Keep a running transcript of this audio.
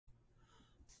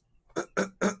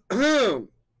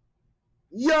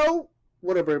Yo,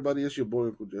 what up, everybody? It's your boy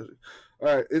Uncle Jesse.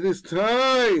 All right, it is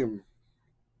time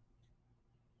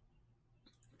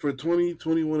for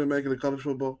 2021 Immaculate College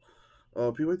Football.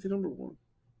 PYT number one.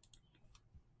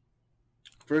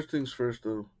 First things first,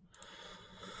 though.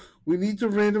 We need to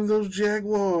random those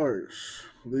Jaguars.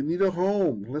 They need a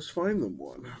home. Let's find them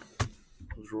one.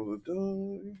 Let's roll the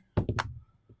die.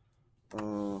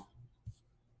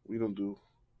 We don't do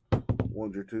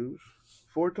ones or twos.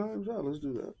 4 times? Oh, let's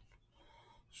do that.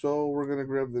 So we're gonna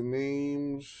grab the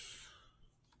names,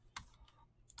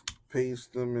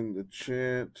 paste them in the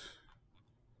chat.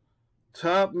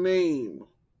 Top name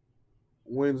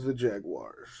wins the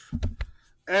Jaguars.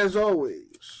 As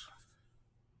always,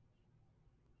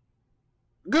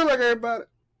 good luck, everybody.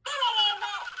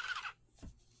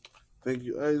 Thank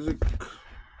you, Isaac.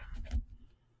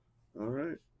 All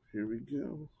right, here we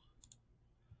go.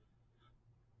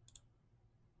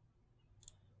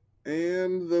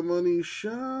 And the money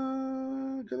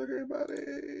shot. Good luck,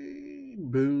 everybody.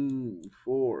 Boom.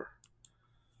 4.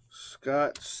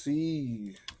 Scott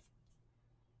C.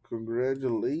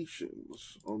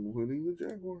 Congratulations on winning the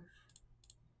Jaguars.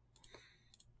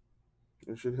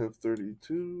 I should have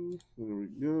 32. There we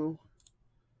go.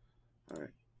 All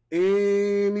right.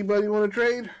 Anybody want to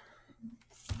trade?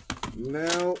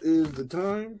 Now is the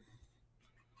time.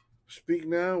 Speak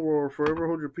now or forever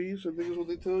hold your peace, I think is what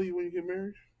they tell you when you get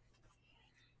married.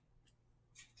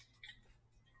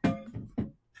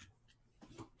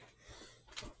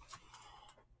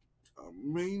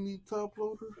 Mainly top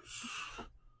loaders.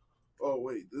 Oh,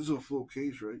 wait. This is a full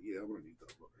case, right? Yeah, I'm going to need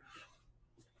top loaders.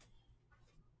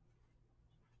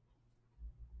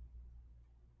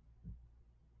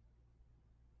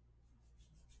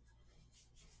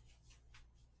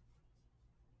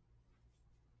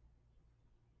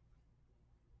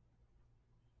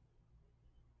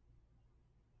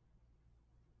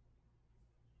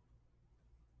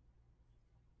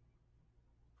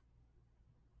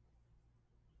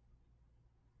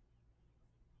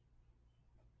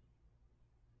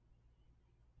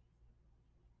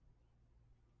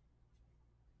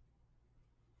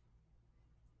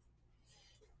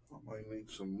 I might need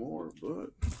some more,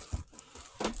 but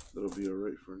that'll be all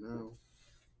right for now.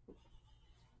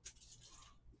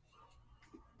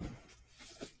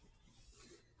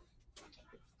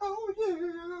 Oh,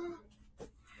 yeah.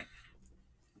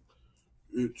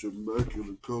 It's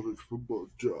Immaculate College Football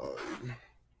time.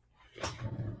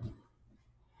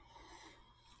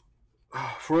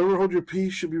 Forever hold your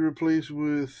peace should be replaced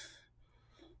with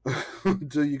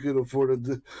until you can afford a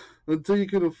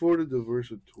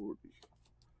divorce attorney.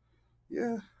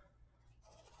 Yeah,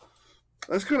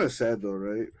 that's kind of sad though,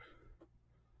 right?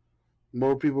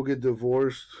 More people get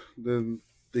divorced than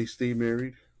they stay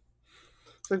married.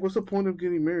 It's like, what's the point of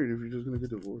getting married if you're just gonna get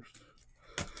divorced?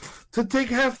 To take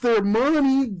half their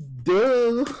money,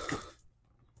 duh.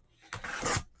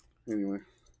 Anyway,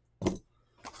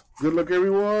 good luck,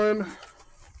 everyone.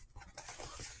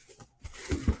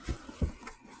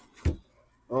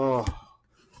 Oh,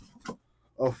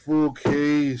 a full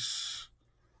case.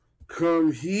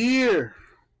 Come here.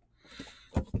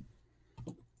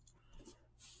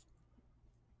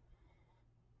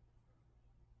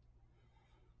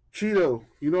 Cheeto,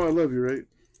 you know I love you, right?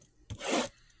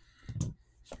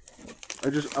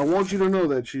 I want you to know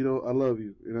that, Cheeto. I love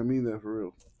you, and I mean that for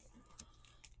real.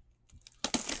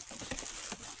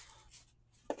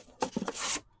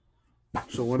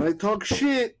 So when I talk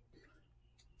shit,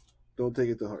 don't take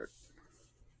it to heart.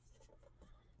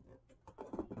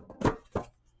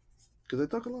 Because I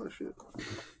talk a lot of shit.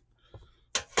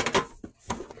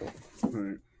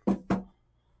 Alright.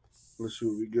 Let's see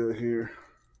what we got here.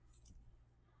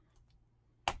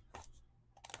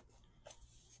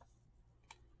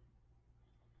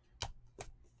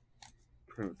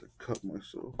 Trying to cut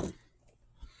myself.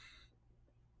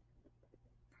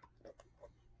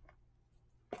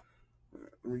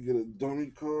 Right, let me get a dummy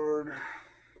card.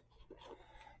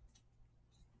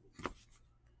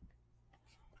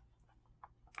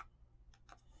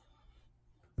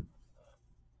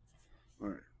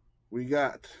 Alright. We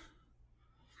got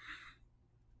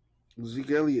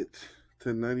Zeke Elliott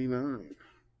to 99.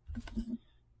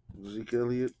 Zeke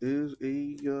Elliott is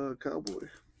a Cowboy.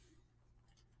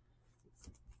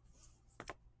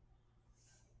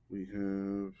 We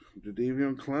have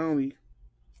Jadeveon Clowney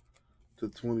to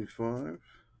 25.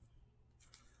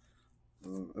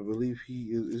 I believe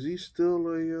he is. Is he still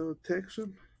a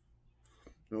Texan?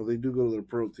 No, they do go to their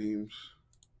pro teams.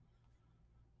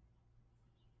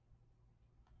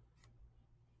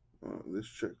 This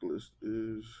checklist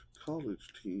is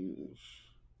college teams.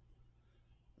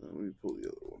 Let me me pull the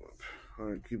other one up. All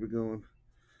right, keep it going.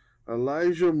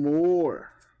 Elijah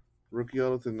Moore. Rookie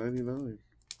auto to 99.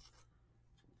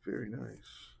 Very nice.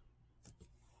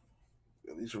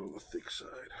 Yeah, these are on the thick side.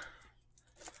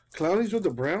 Clowney's with the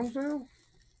Browns now?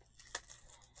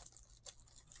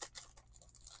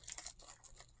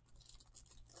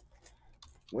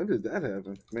 When did that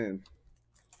happen? Man.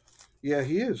 Yeah,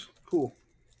 he is. Cool.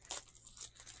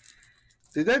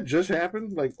 Did that just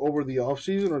happen, like, over the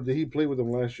offseason, or did he play with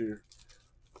them last year?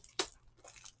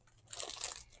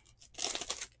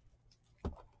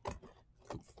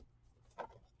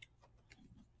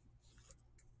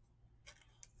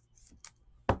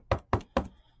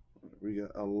 We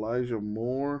got Elijah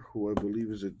Moore, who I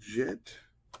believe is a Jet.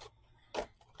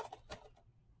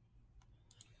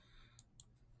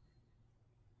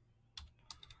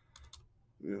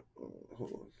 Yep.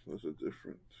 Hold on. That's a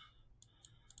different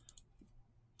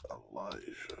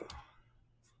Elijah.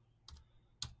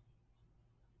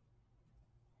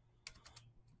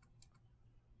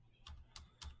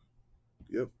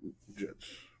 Yep. Jets.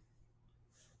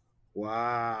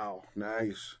 Wow.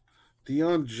 Nice.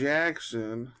 Deion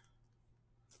Jackson.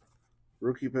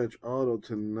 Rookie patch auto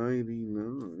to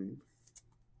 99.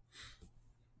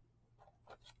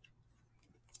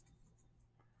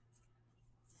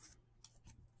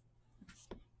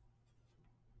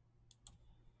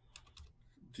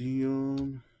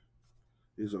 Deion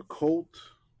is a Colt.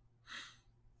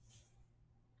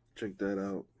 Check that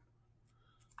out.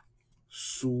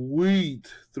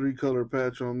 Sweet 3-color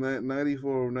patch on that.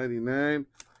 94 of 99.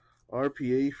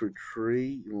 RPA for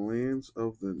Trey Lance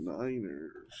of the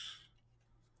Niners.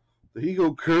 Did he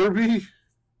go Kirby?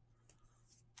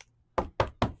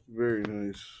 Very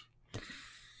nice.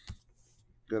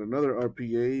 Got another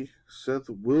RPA. Seth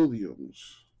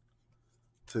Williams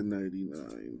to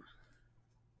 99.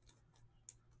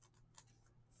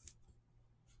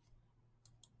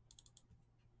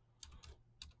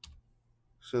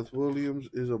 Seth Williams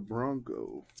is a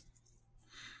Bronco.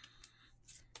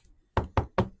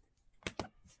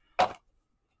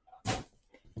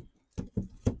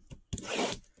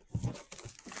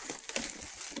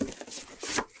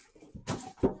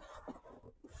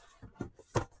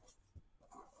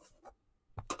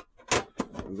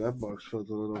 That box felt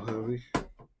a little heavy.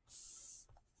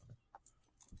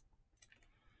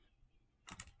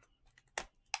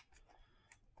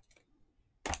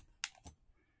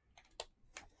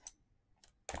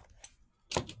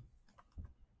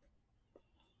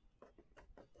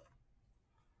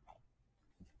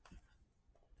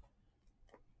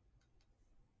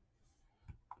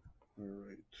 All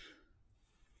right.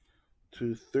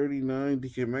 239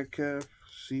 DK Metcalf,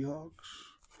 Seahawks.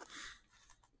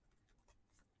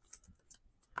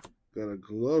 Got a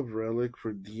glove relic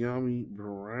for De'Ami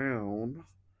Brown,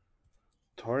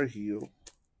 Tar Heel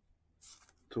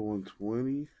to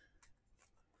 120.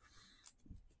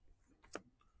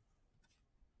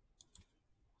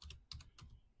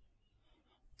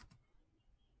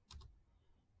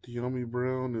 De'Ami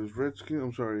Brown is Redskin.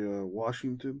 I'm sorry,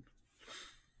 Washington.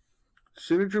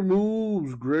 Signature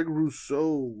moves, Greg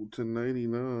Rousseau to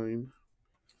 99.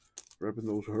 Repping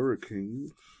those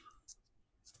Hurricanes.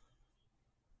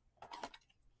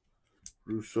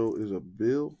 Rousseau is a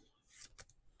Bill.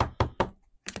 Let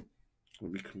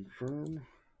me confirm.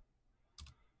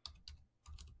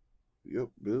 Yep,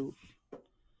 Bills.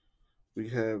 We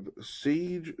have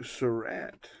Sage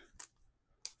Surratt.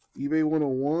 eBay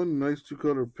 101, nice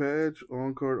 2-color patch.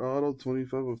 On-card auto,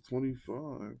 25 of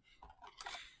 25.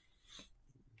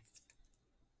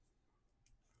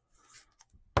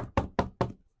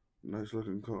 Nice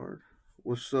looking card.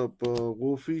 What's up,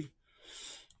 Wolfie?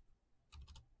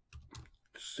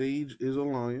 Sage is a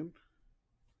Lion.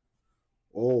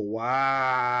 Oh, wow.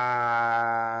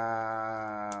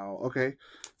 Okay.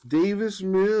 Davis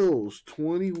Mills,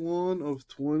 21 of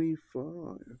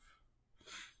 25.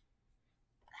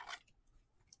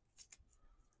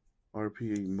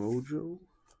 RPA Mojo.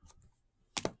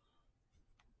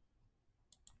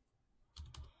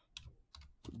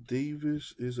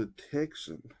 Davis is a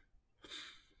Texan.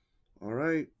 All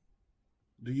right.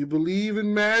 Do you believe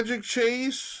in magic,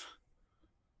 Chase?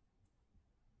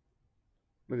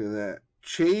 Look at that.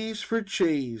 Chase for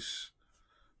Chase.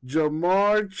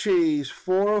 Jamar Chase,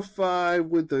 4 of 5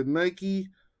 with the Nike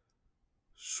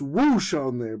swoosh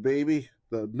on there, baby.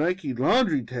 The Nike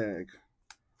laundry tag.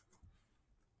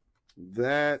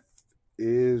 That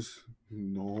is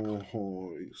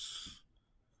nice.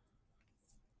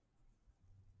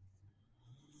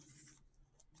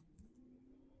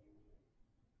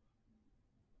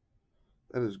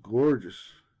 That is gorgeous.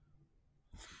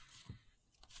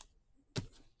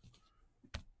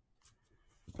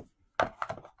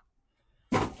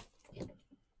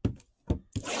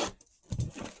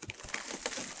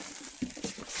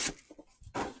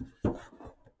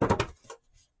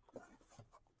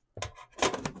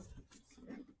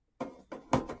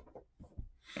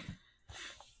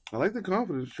 I like the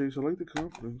confidence, Chase. I like the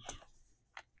confidence.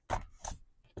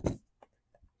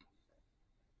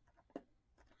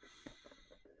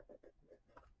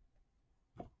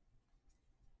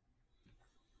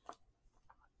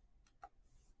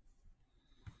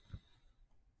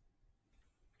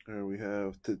 There we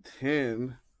have to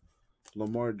 10,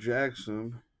 Lamar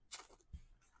Jackson.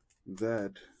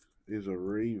 That is a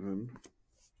Raven.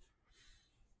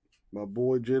 My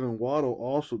boy Jalen Waddle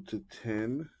also to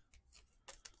 10.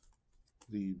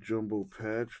 The Jumbo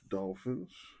Patch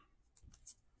Dolphins.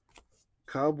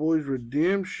 Cowboys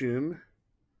Redemption.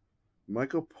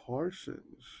 Micah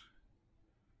Parsons.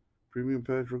 Premium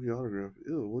Patch Rookie Autograph.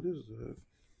 Ew, what is that?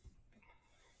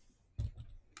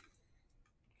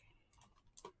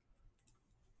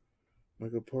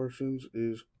 Micah Parsons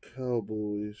is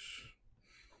Cowboys.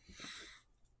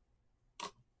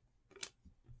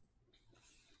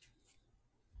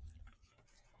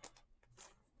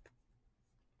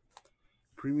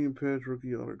 Premium Patch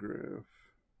Rookie Autograph.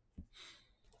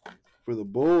 For the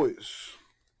boys.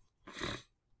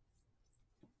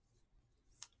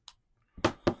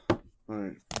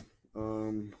 Alright.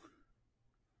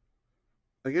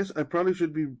 I guess I probably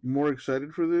should be more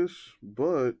excited for this,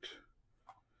 but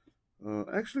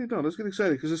actually, no, let's get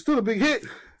excited because it's still a big hit.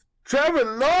 Trevor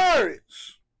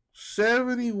Lawrence,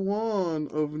 71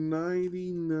 of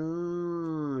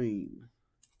 99.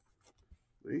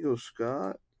 There you go,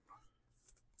 Scott.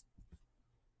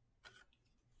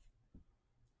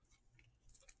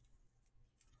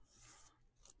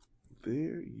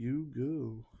 There you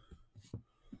go.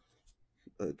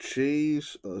 A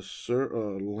Chase, a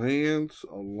Lance,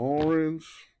 a Lawrence.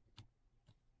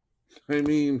 I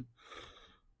mean,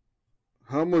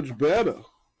 how much better?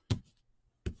 I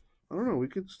don't know. We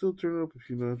could still turn it up a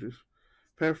few notches.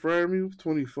 Pat Freiermuth,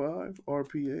 25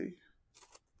 RPA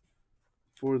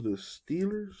for the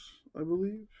Steelers, I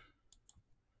believe.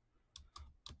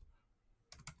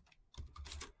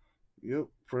 Yep,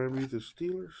 Freiermuth, the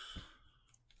Steelers.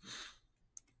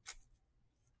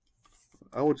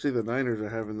 I would say the Niners are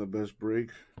having the best break.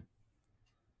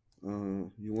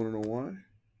 You want to know why?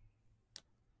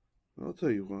 I'll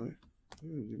tell you why.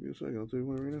 Give me a second. I'll tell you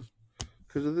why right now.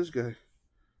 Because of this guy.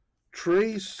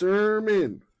 Trey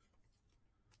Sermon.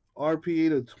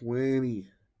 RPA to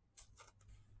 20.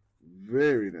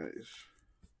 Very nice.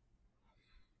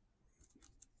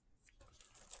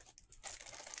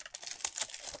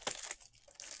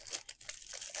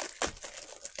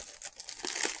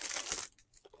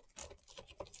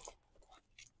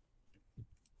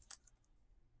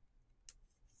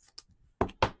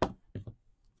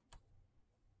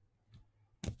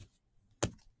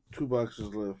 Two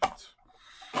boxes left.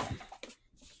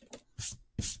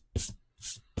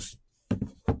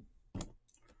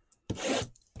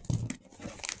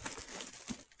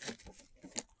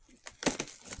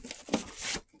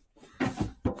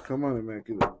 Come on,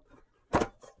 Immaculate.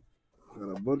 Got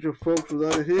a bunch of folks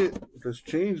without a hit. Let's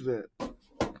change that.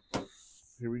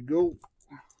 Here we go.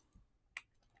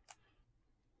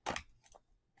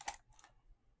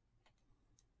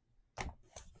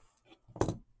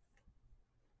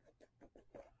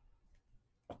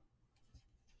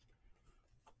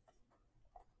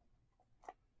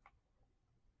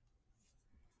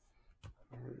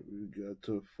 We got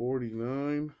to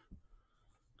 49.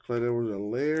 Clyde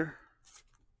Edwards-Helaire.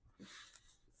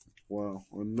 Wow.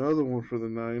 Another one for the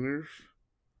Niners.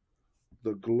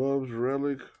 The Gloves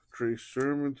Relic. Trey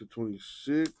Sermon to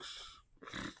 26.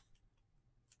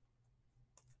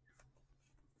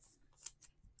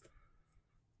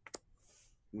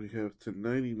 We have to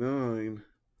 99.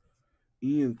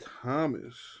 Ian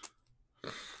Thomas.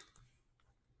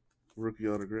 Rookie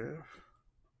autograph.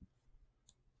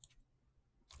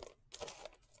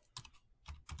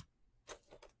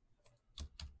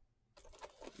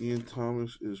 Ian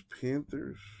Thomas is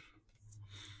Panthers.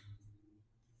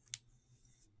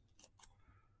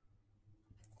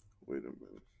 Wait a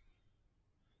minute.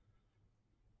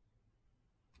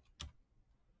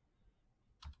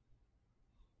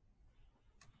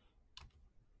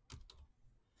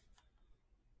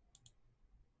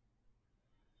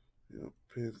 Yep,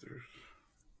 Panthers.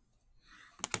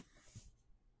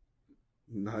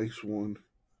 Nice one.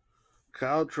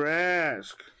 Kyle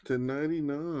Trask to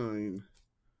 99.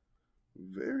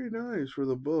 Very nice for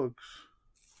the Bucks.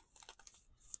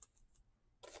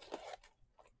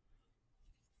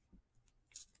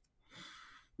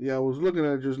 Yeah, I was looking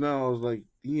at it just now. I was like,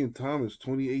 Ian Thomas,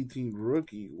 2018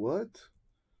 rookie. What?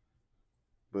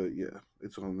 But yeah,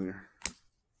 it's on there.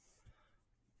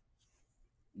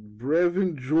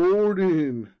 Brevin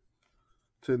Jordan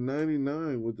to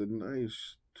 99 with a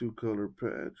nice two-color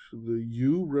patch. The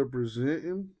U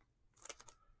representing.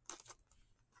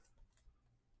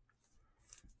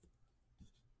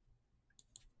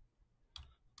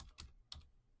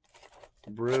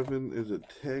 Brevin is a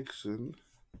Texan.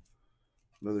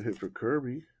 Another hit for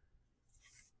Kirby.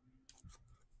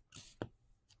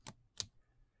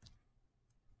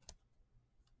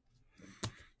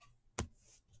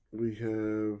 We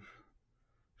have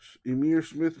Emir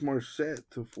Smith Marset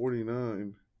to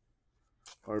 49.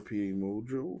 RPA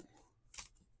Mojo.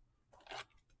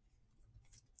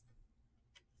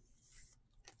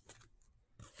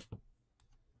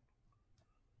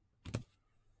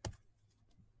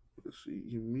 Let's see.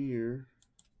 Emir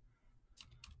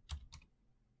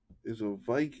is a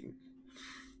Viking.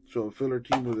 So a filler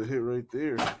team with a hit right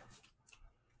there.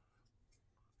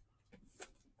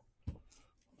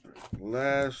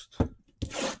 Last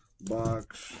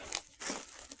box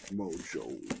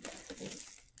Mojo.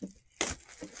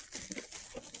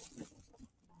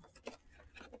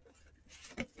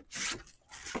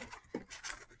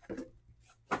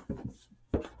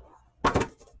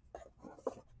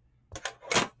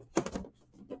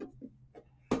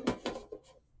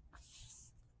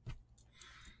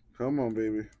 Come on,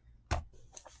 baby.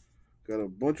 Got a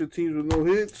bunch of teams with no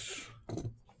hits.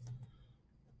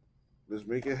 Let's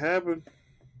make it happen.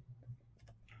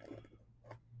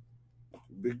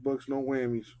 Big bucks, no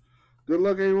whammies. Good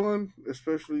luck, everyone,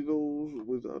 especially those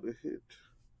without a hit.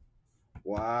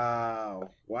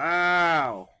 Wow.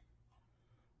 Wow.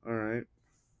 All right.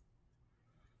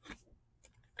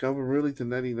 Calvin Ridley to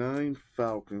 99,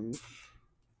 Falcons.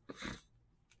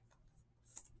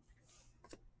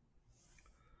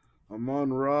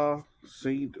 Amon-Ra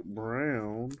St.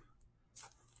 Brown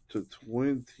to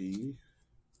 20.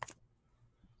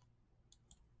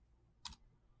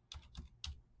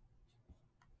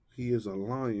 He is a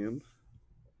Lion.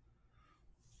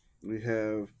 We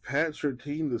have Pat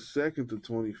Surtain the second to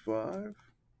 25.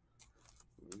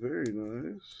 Very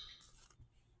nice.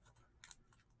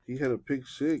 He had a pick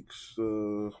six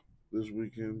this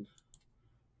weekend.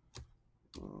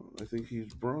 I think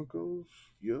he's Broncos.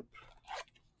 Yep.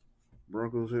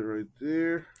 Broncos hit right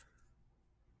there.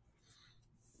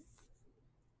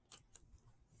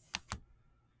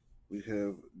 We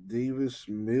have Davis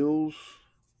Mills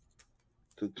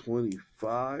to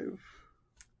 25.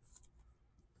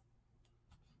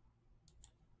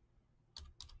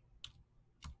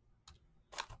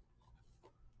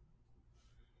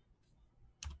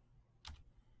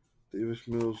 Davis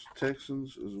Mills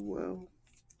Texans as well.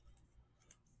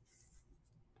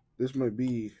 This might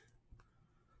be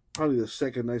probably the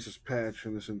second nicest patch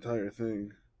in this entire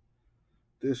thing.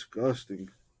 Disgusting.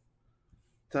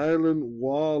 Tylan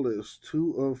Wallace,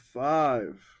 2 of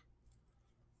 5.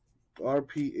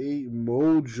 RPA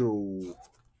Mojo.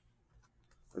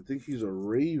 I think he's a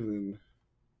Raven.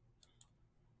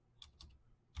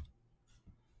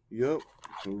 Yep,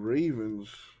 the Ravens.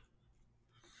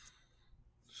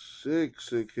 Sick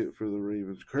hit for the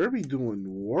Ravens. Kirby doing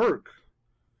work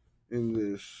in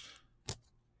this.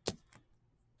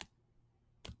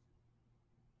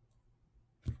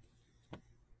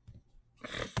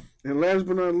 And last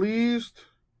but not least,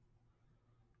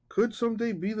 could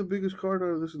someday be the biggest card out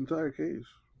of this entire case.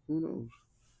 Who knows?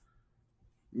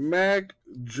 Mac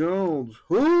Jones.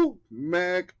 Who?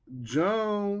 Mac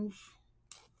Jones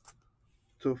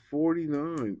to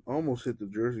 49. Almost hit the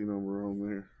jersey number on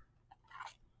there.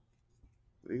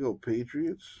 There you go,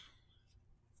 Patriots.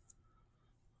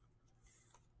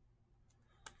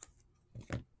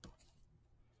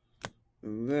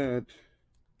 And that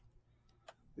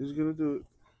is going to do it.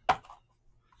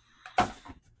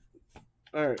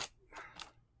 All right.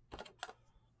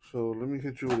 So let me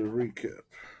hit you with a recap.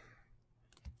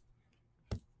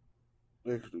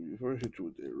 Actually, before I hit you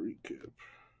with that recap,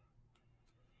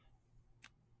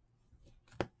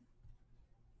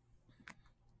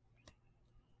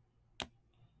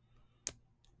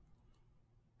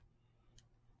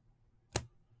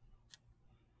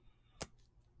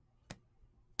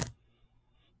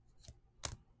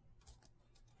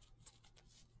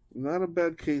 not a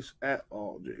bad case at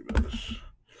all, J-Bass.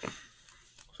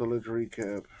 So let's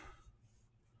recap.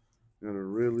 Got a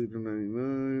Ridley to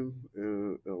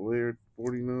 99, Laird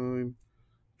 49,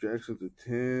 Jackson to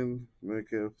 10,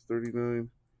 Metcalf 39,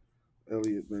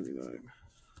 Elliott 99.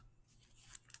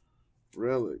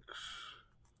 Relics.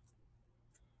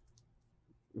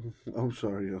 I'm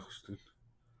sorry, Austin.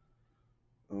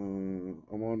 I'm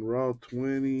on Route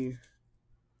 20.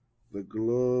 The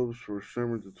gloves for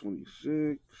Sherman to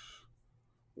 26.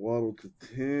 Waddle to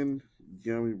 10.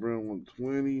 Yami Brown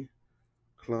 120.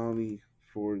 Clowney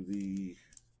for the.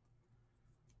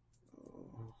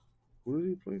 Who did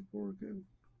he play for again?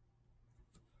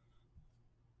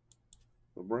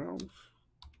 The Browns.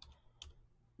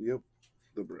 Yep,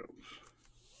 the Browns.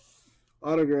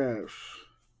 Autographs.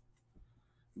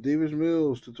 Davis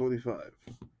Mills to 25.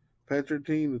 Patrick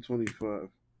Team to 25.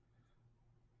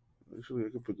 Actually, I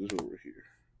could put this over here.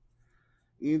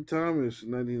 Ian Thomas,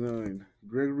 99.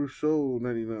 Greg Rousseau,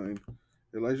 99.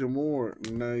 Elijah Moore,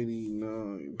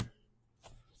 99.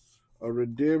 A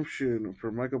redemption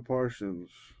for Michael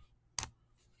Parsons.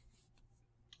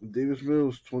 Davis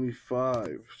Mills,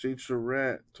 25. Sage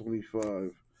Surratt,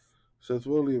 25. Seth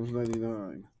Williams,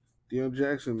 99. Deion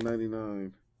Jackson,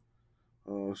 99.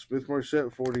 Smith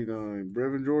Marset, 49.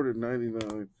 Brevin Jordan,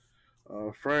 99.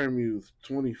 Fryermuth,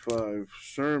 25.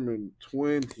 Sherman,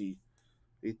 20.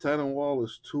 A Titan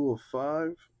Wallace,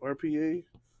 205 RPA.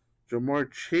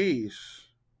 Jamar Chase,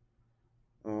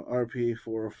 RPA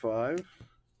 405.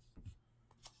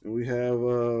 And we have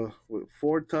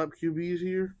 4 top QBs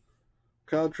here.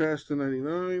 Kyle Trask to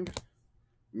 99.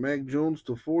 Mac Jones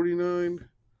to 49.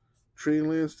 Trey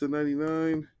Lance to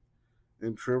 99.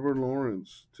 And Trevor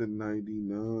Lawrence to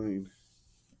 99.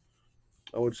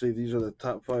 I would say these are the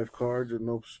top 5 cards in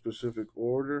no specific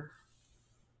order.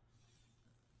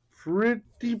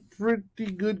 Pretty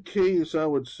good case, I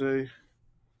would say.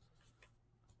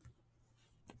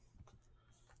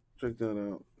 Check that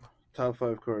out. Top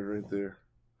 5 card right there.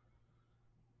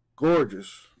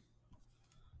 Gorgeous.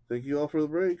 Thank you all for the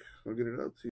break. I'll get it out to you.